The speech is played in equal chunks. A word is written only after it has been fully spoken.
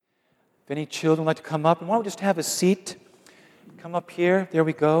If any children would like to come up, and why don't we just have a seat? Come up here. There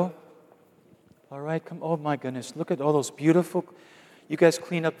we go. All right, come. Oh my goodness, look at all those beautiful. You guys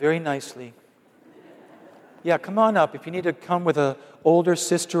clean up very nicely. Yeah, come on up. If you need to come with an older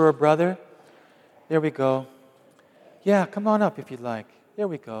sister or brother, there we go. Yeah, come on up if you'd like. There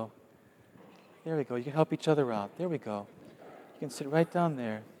we go. There we go. You can help each other out. There we go. You can sit right down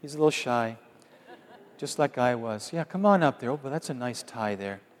there. He's a little shy, just like I was. Yeah, come on up there. Oh, but that's a nice tie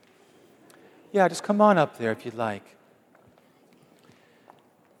there. Yeah, just come on up there if you'd like.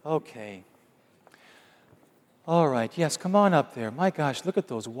 Okay. All right. Yes, come on up there. My gosh, look at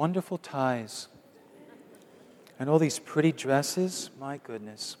those wonderful ties. And all these pretty dresses. My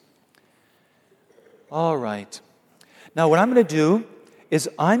goodness. All right. Now, what I'm going to do is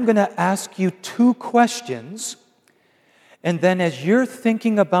I'm going to ask you 2 questions, and then as you're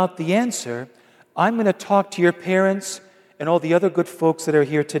thinking about the answer, I'm going to talk to your parents and all the other good folks that are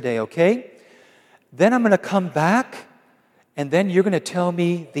here today, okay? Then I'm going to come back, and then you're going to tell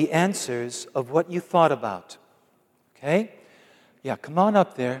me the answers of what you thought about, okay? Yeah, come on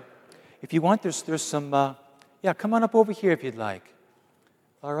up there. If you want, there's some, come on up over here if you'd like.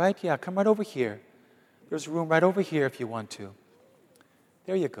 All right, yeah, come right over here. There's room right over here if you want to.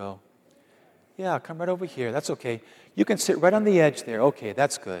 There you go. Yeah, come right over here. That's okay. You can sit right on the edge there. Okay,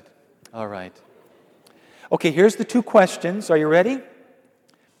 that's good. All right. Okay, here's the 2 questions. Are you ready?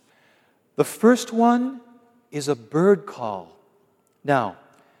 The first one is a bird call. Now,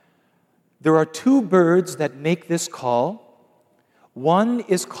 there are 2 birds that make this call. One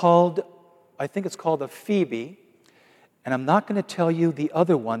is called, I think it's called a phoebe, and I'm not going to tell you the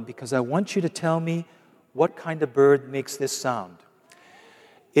other one because I want you to tell me what kind of bird makes this sound.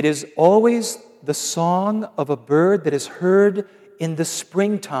 It is always the song of a bird that is heard in the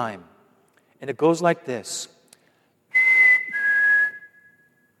springtime. And it goes like this.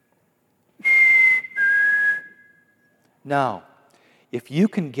 Now, if you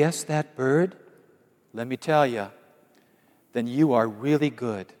can guess that bird, let me tell you, then you are really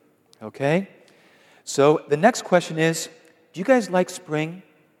good. Okay? So the next question is, do you guys like spring?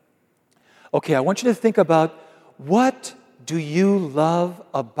 Okay, I want you to think about what do you love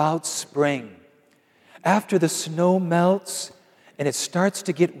about spring? After the snow melts and it starts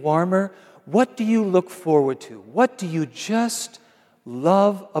to get warmer, what do you look forward to? What do you just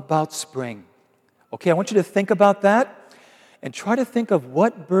love about spring? Okay, I want you to think about that and try to think of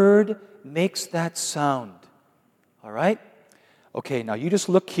what bird makes that sound. All right? Okay, now you just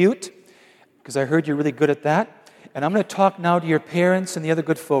look cute because I heard you're really good at that. And I'm going to talk now to your parents and the other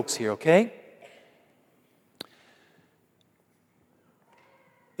good folks here, okay?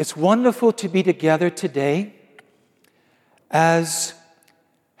 It's wonderful to be together today as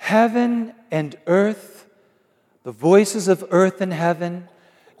heaven and earth, the voices of earth and heaven,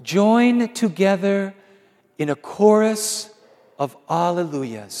 join together in a chorus of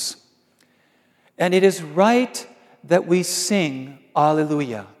alleluias. And it is right that we sing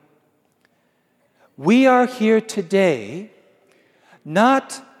alleluia. We are here today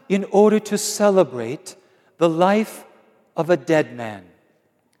not in order to celebrate the life of a dead man,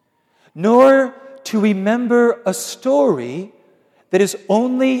 nor to remember a story that is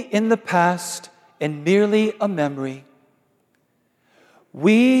only in the past and merely a memory.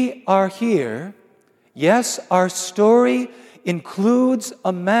 We are here, yes, our story includes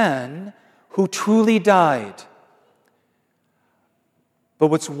a man who truly died. But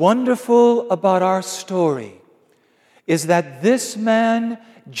what's wonderful about our story is that this man,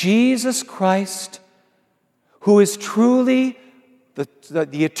 Jesus Christ, who is truly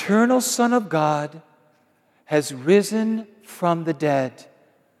the eternal Son of God, has risen from the dead.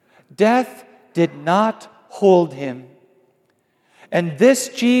 Death did not hold him. And this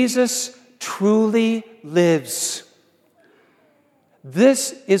Jesus truly lives.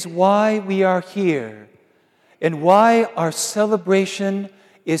 This is why we are here and why our celebration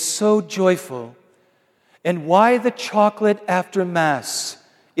is so joyful and why the chocolate after Mass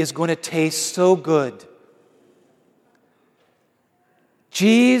is going to taste so good.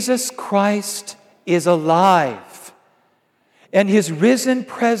 Jesus Christ is alive, and His risen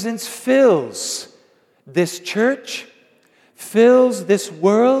presence fills this church, fills this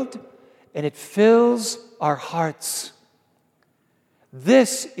world, and it fills our hearts.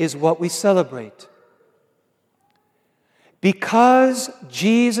 This is what we celebrate. Because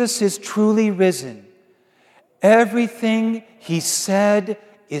Jesus is truly risen, everything He said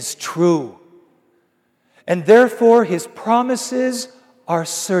is true, and therefore His promises are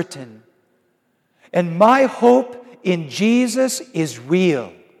certain. And my hope in Jesus is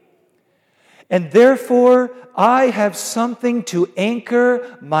real. And therefore, I have something to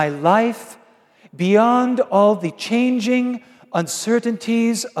anchor my life beyond all the changing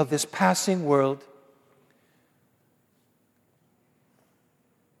uncertainties of this passing world.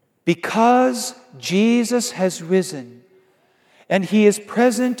 Because Jesus has risen, and He is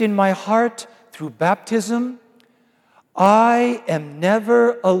present in my heart through baptism, I am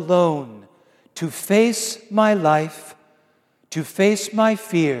never alone to face my life, to face my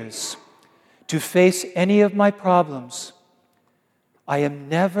fears, to face any of my problems. I am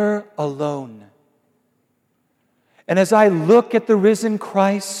never alone. And as I look at the risen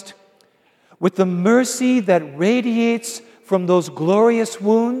Christ, with the mercy that radiates from those glorious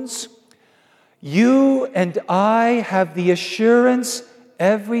wounds, you and I have the assurance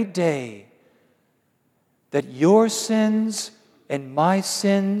every day that your sins and my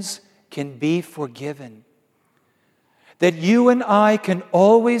sins can be forgiven. That you and I can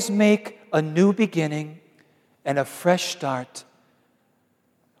always make a new beginning and a fresh start.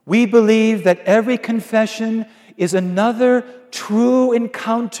 We believe that every confession is another true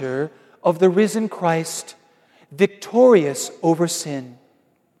encounter of the risen Christ, victorious over sin.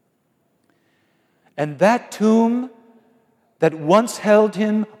 And that tomb that once held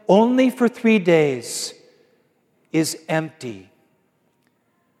Him only for 3 days is empty,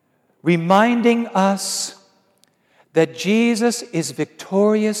 reminding us that Jesus is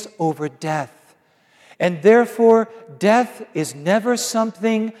victorious over death, and therefore death is never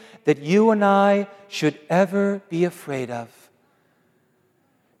something that you and I should ever be afraid of.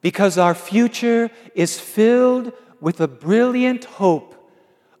 Because our future is filled with a brilliant hope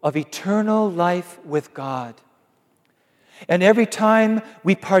of eternal life with God. And every time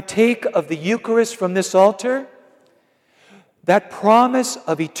we partake of the Eucharist from this altar, that promise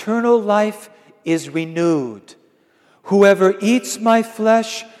of eternal life is renewed. Whoever eats my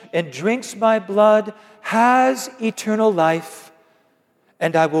flesh and drinks my blood has eternal life,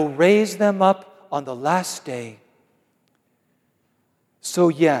 and I will raise them up on the last day. So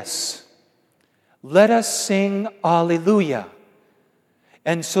yes, let us sing Alleluia.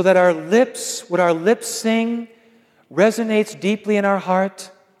 And so that what our lips sing resonates deeply in our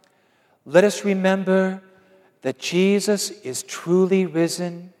heart, let us remember that Jesus is truly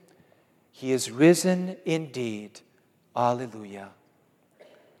risen. He is risen indeed. Alleluia.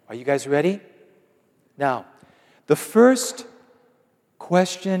 Are you guys ready? Now, the first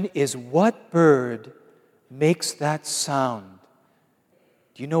question is, what bird makes that sound?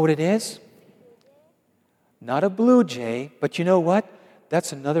 Do you know what it is? Not a blue jay, but you know what?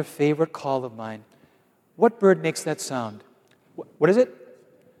 That's another favorite call of mine. What bird makes that sound? What is it?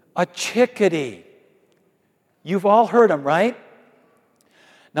 A chickadee. You've all heard them, right?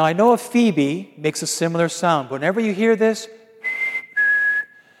 Now, I know a phoebe makes a similar sound. But whenever you hear this,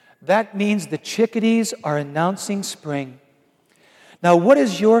 that means the chickadees are announcing spring. Now, what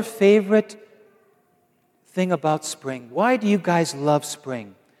is your favorite thing about spring? Why do you guys love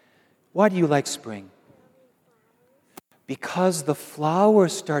spring? Why do you like spring? Because the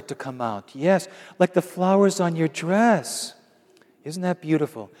flowers start to come out. Yes, like the flowers on your dress. Isn't that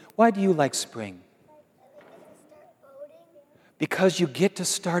beautiful? Why do you like spring? Because you get to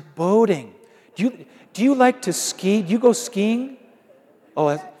start boating. Do you like to ski? Do you go skiing?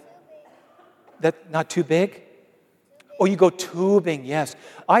 Oh, that's not too big? Oh, you go tubing, yes.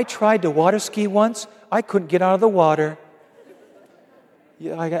 I tried to water ski once. I couldn't get out of the water.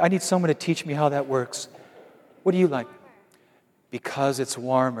 Yeah, I need someone to teach me how that works. What do you like? Because it's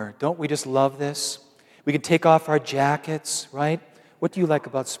warmer. Don't we just love this? We can take off our jackets, right? What do you like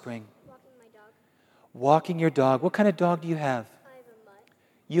about spring? Walking my dog. Walking your dog. What kind of dog do you have? I have a mutt.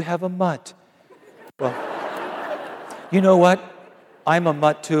 You have a mutt. Well, you know what? I'm a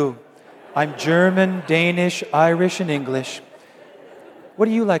mutt too. I'm German, Danish, Irish, and English. What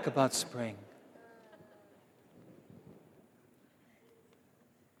do you like about spring?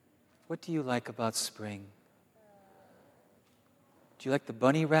 What do you like about spring? Do you like the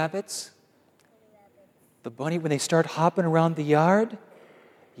bunny rabbits? The bunny, when they start hopping around the yard?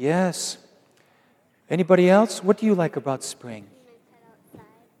 Yes. Anybody else? What do you like about spring?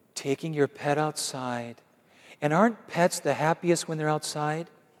 Taking your pet outside. And aren't pets the happiest when they're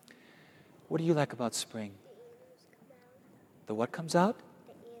outside? What do you like about spring? The what comes out?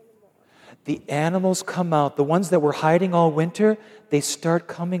 The animals come out. The ones that were hiding all winter, they start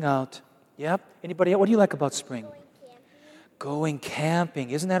coming out. Yep. Anybody else? What do you like about spring? Going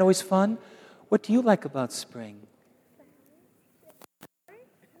camping. Isn't that always fun? What do you like about spring?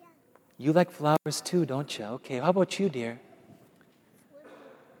 You like flowers too, don't you? Okay, how about you, dear?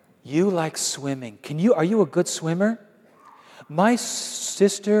 You like swimming. Are you a good swimmer? My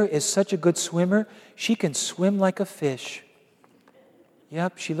sister is such a good swimmer, she can swim like a fish.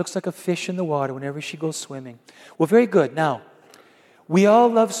 Yep, she looks like a fish in the water whenever she goes swimming. Well, very good. Now, we all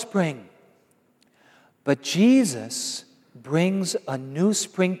love spring, but Jesus brings a new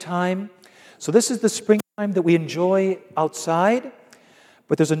springtime. So this is the springtime that we enjoy outside,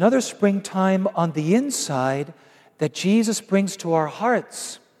 but there's another springtime on the inside that Jesus brings to our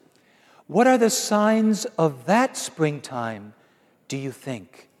hearts. What are the signs of that springtime, do you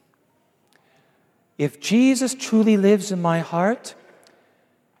think? If Jesus truly lives in my heart,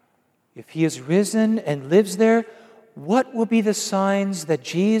 if He is risen and lives there, what will be the signs that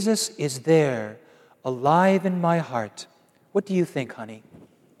Jesus is there, alive in my heart? What do you think, honey?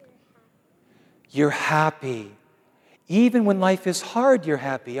 You're happy. Even when life is hard, you're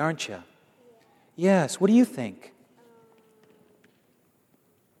happy, aren't you? Yes. What do you think?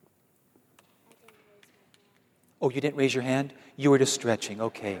 Oh, you didn't raise your hand? You were just stretching.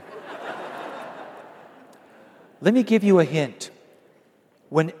 Okay. Let me give you a hint.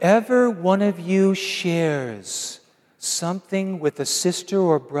 Whenever one of you shares something with a sister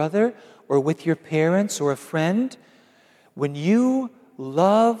or brother or with your parents or a friend, when you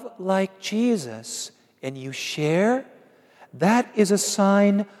love like Jesus and you share, that is a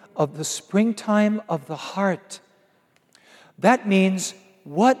sign of the springtime of the heart. That means,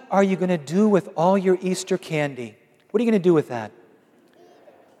 what are you going to do with all your Easter candy? What are you going to do with that?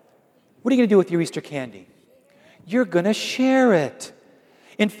 What are you going to do with your Easter candy? You're going to share it.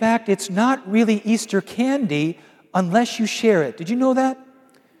 In fact, it's not really Easter candy unless you share it. Did you know that?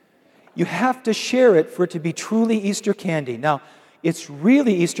 You have to share it for it to be truly Easter candy. Now, it's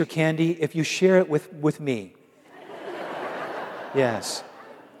really Easter candy if you share it with me. Yes.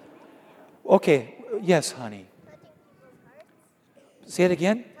 Okay. Yes, honey. Say it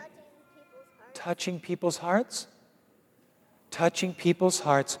again. Touching people's hearts? Touching people's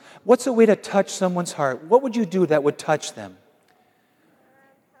hearts. What's a way to touch someone's heart? What would you do that would touch them?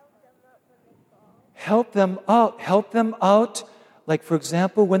 Help them out. Help them out. Like, for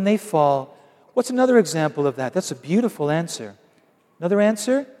example, when they fall. What's another example of that? That's a beautiful answer. Another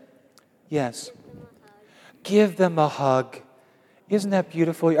answer? Yes. Give them a hug. Isn't that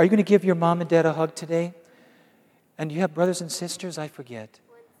beautiful? Are you going to give your mom and dad a hug today? And you have brothers and sisters? I forget.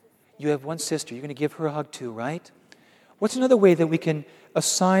 You have one sister. You're going to give her a hug too, right? What's another way that we can, a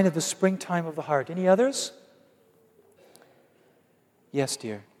sign of the springtime of the heart? Any others? Yes,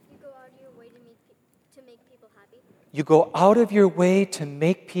 dear. You go out of your way to make people happy. You go out of your way to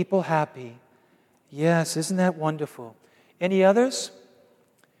make people happy. Yes, isn't that wonderful? Any others?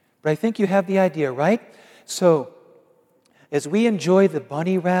 But I think you have the idea, right? So, as we enjoy the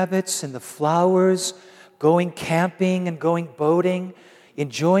bunny rabbits and the flowers, going camping and going boating,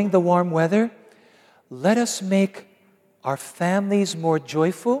 enjoying the warm weather, let us make our families more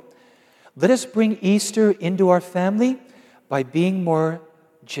joyful. Let us bring Easter into our family by being more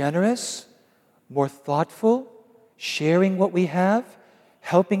generous, more thoughtful, sharing what we have,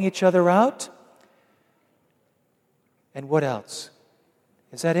 helping each other out. And what else?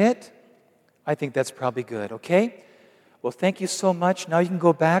 Is that it? I think that's probably good, okay? Well, thank you so much. Now you can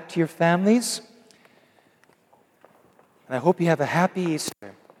go back to your families. And I hope you have a happy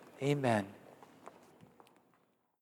Easter. Amen.